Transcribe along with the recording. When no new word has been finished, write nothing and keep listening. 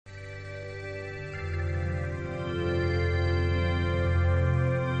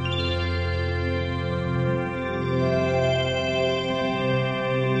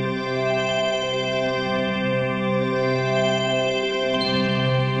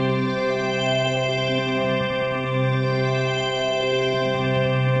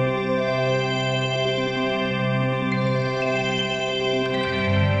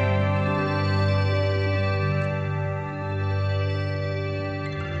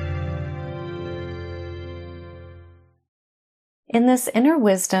In this inner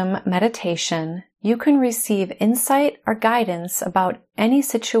wisdom meditation, you can receive insight or guidance about any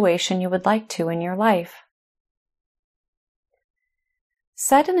situation you would like to in your life.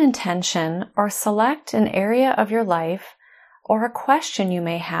 Set an intention or select an area of your life or a question you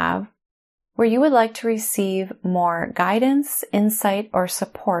may have where you would like to receive more guidance, insight, or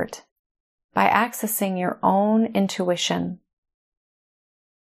support by accessing your own intuition.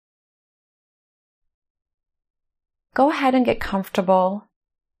 Go ahead and get comfortable,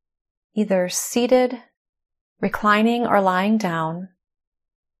 either seated, reclining, or lying down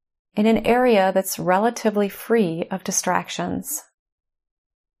in an area that's relatively free of distractions.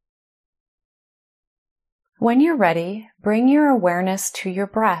 When you're ready, bring your awareness to your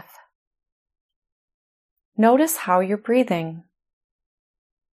breath. Notice how you're breathing.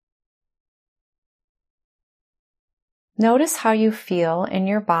 Notice how you feel in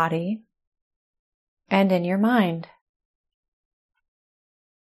your body and in your mind.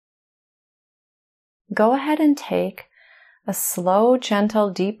 Go ahead and take a slow,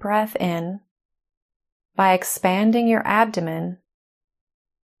 gentle, deep breath in by expanding your abdomen.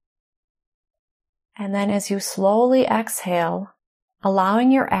 And then as you slowly exhale,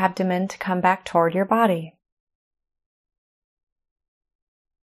 allowing your abdomen to come back toward your body.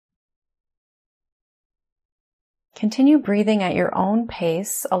 Continue breathing at your own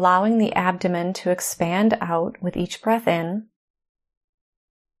pace, allowing the abdomen to expand out with each breath in,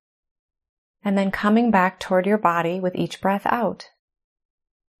 and then coming back toward your body with each breath out.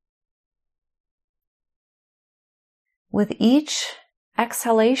 With each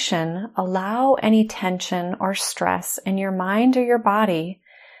exhalation, allow any tension or stress in your mind or your body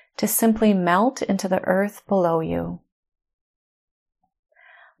to simply melt into the earth below you,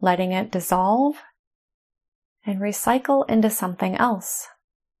 letting it dissolve and recycle into something else.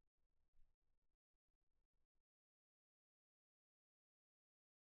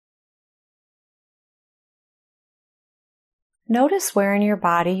 Notice where in your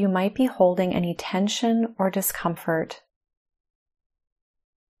body you might be holding any tension or discomfort.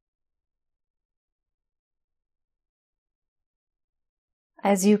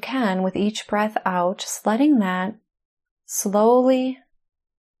 As you can, with each breath out, just letting that slowly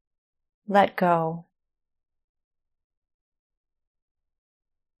let go.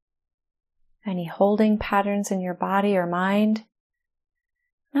 Any holding patterns in your body or mind,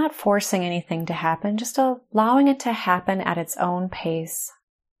 not forcing anything to happen, just allowing it to happen at its own pace.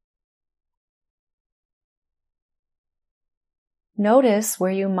 Notice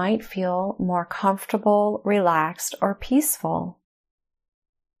where you might feel more comfortable, relaxed, or peaceful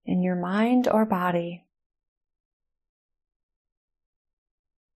in your mind or body.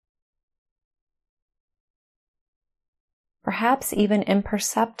 Perhaps even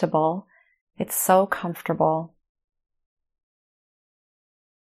imperceptible, it's so comfortable.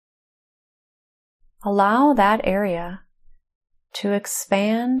 Allow that area to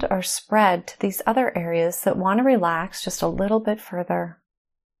expand or spread to these other areas that want to relax just a little bit further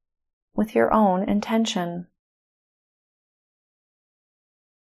with your own intention.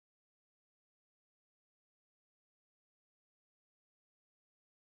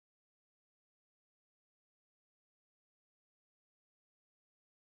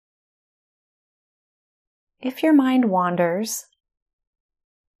 If your mind wanders,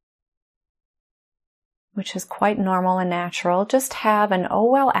 which is quite normal and natural, just have an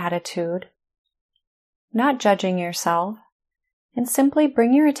oh well attitude, not judging yourself, and simply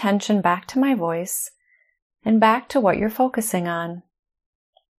bring your attention back to my voice and back to what you're focusing on,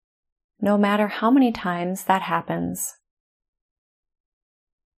 no matter how many times that happens.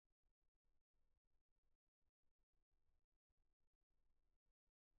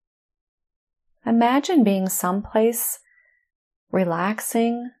 Imagine being someplace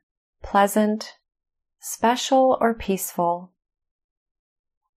relaxing, pleasant, special, or peaceful.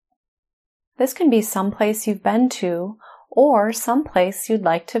 This can be someplace you've been to or someplace you'd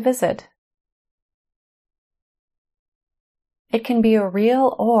like to visit. It can be a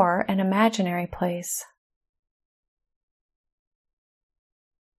real or an imaginary place.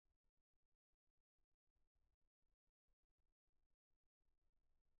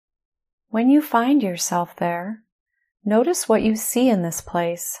 When you find yourself there, notice what you see in this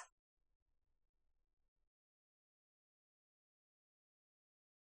place.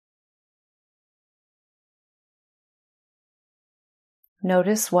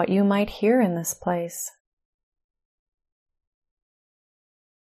 Notice what you might hear in this place.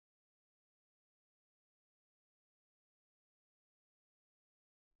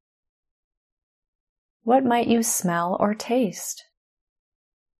 What might you smell or taste?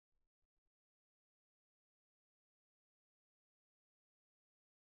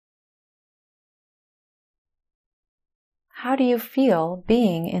 How do you feel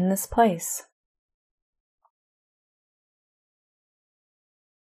being in this place?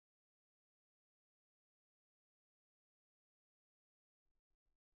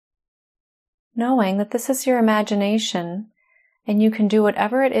 Knowing that this is your imagination and you can do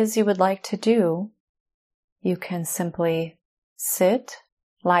whatever it is you would like to do, you can simply sit,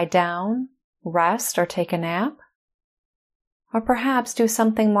 lie down, rest, or take a nap. Or perhaps do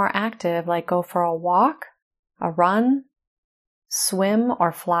something more active like go for a walk, a run, swim,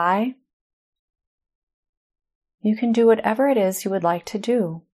 or fly. You can do whatever it is you would like to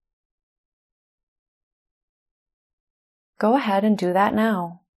do. Go ahead and do that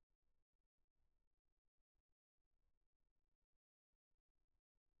now.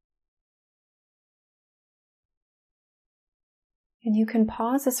 And you can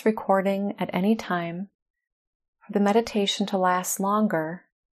pause this recording at any time for the meditation to last longer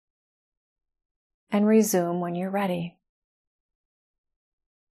and resume when you're ready.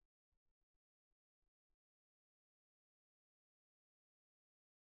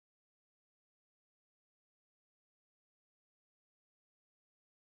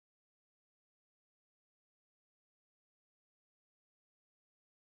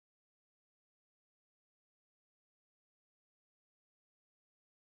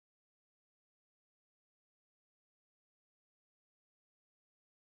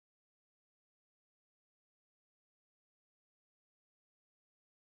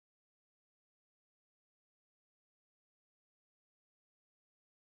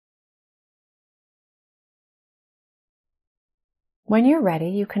 When you're ready,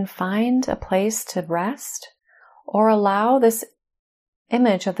 you can find a place to rest or allow this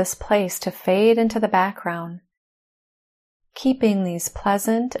image of this place to fade into the background, keeping these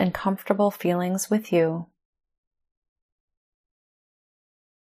pleasant and comfortable feelings with you.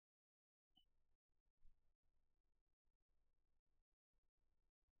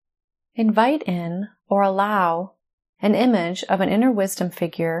 Invite in or allow an image of an inner wisdom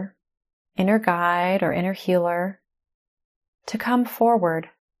figure, inner guide or inner healer, to come forward,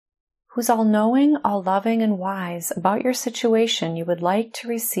 who's all-knowing, all-loving, and wise about your situation you would like to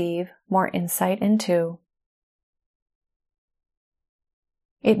receive more insight into.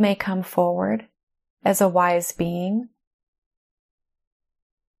 It may come forward as a wise being,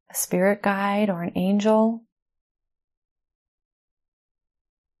 a spirit guide or an angel,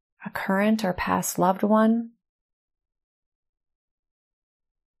 a current or past loved one,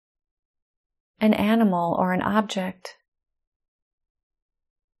 an animal or an object,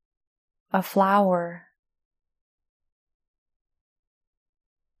 a flower,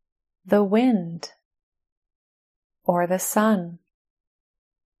 the wind, or the sun,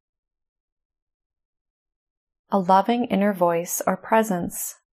 a loving inner voice or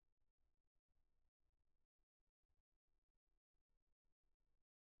presence.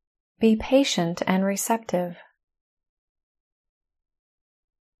 Be patient and receptive.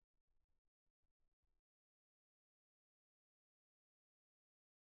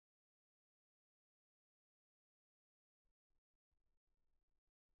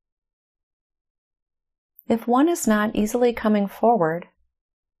 If one is not easily coming forward,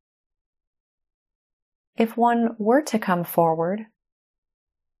 if one were to come forward,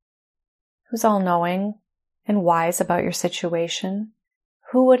 who's all-knowing and wise about your situation,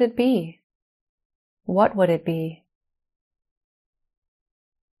 who would it be? What would it be?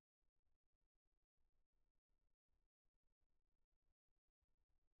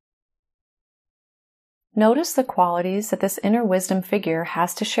 Notice the qualities that this inner wisdom figure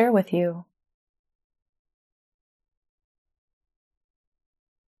has to share with you.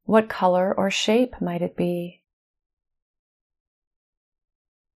 What color or shape might it be?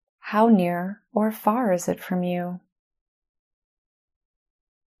 How near or far is it from you?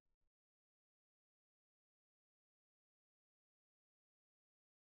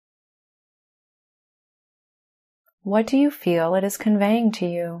 What do you feel it is conveying to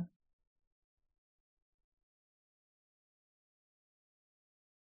you?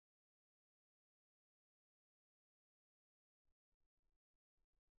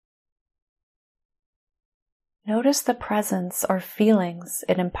 Notice the presence or feelings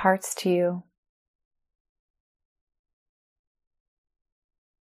it imparts to you.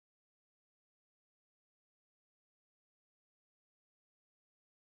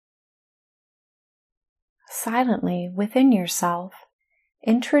 Silently within yourself,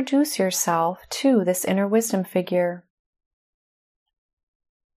 introduce yourself to this inner wisdom figure.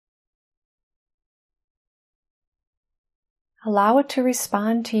 Allow it to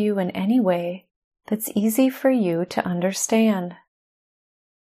respond to you in any way that's easy for you to understand.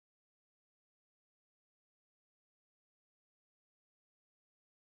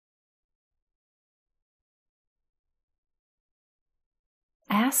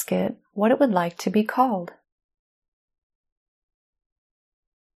 ask it what it would like to be called.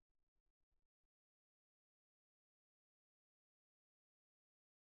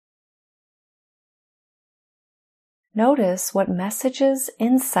 Notice what messages,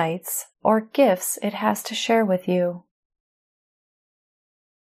 insights, or gifts it has to share with you.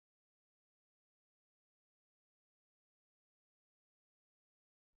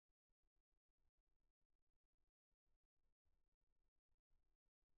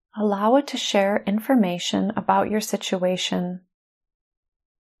 Allow it to share information about your situation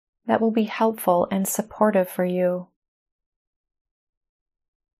that will be helpful and supportive for you.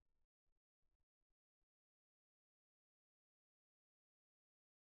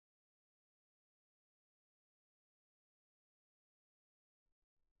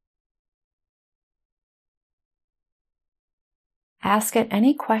 Ask it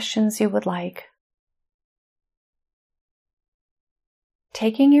any questions you would like,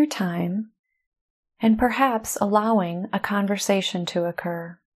 taking your time and perhaps allowing a conversation to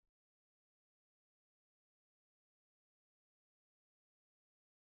occur.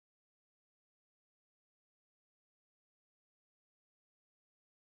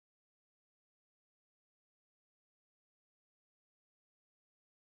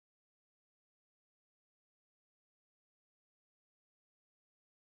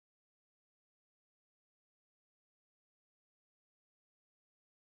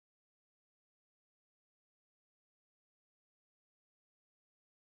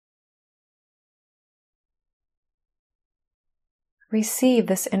 Receive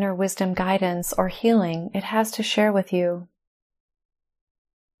this inner wisdom guidance or healing it has to share with you.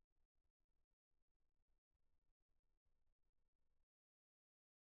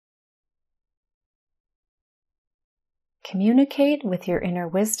 Communicate with your inner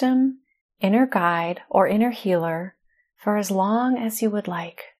wisdom, inner guide, or inner healer for as long as you would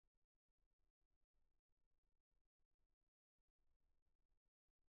like.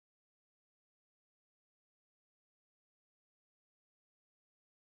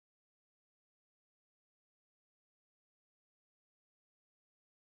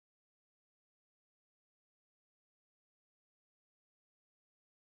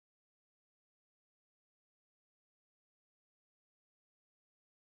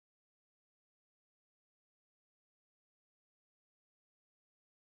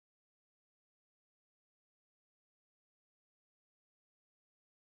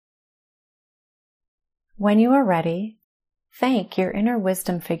 When you are ready, thank your inner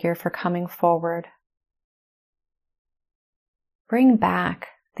wisdom figure for coming forward. Bring back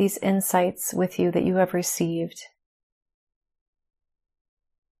these insights with you that you have received.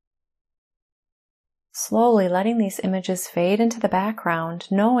 Slowly letting these images fade into the background,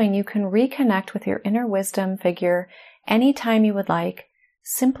 knowing you can reconnect with your inner wisdom figure anytime you would like,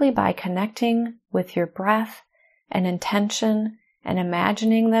 simply by connecting with your breath and intention and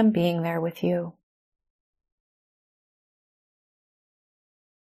imagining them being there with you.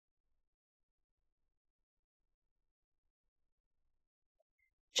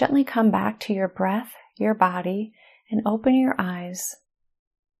 Gently come back to your breath, your body, and open your eyes.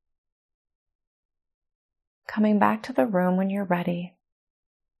 Coming back to the room when you're ready.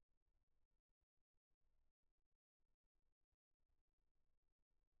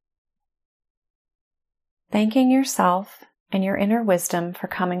 Thanking yourself and your inner wisdom for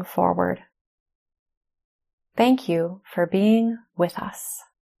coming forward. Thank you for being with us.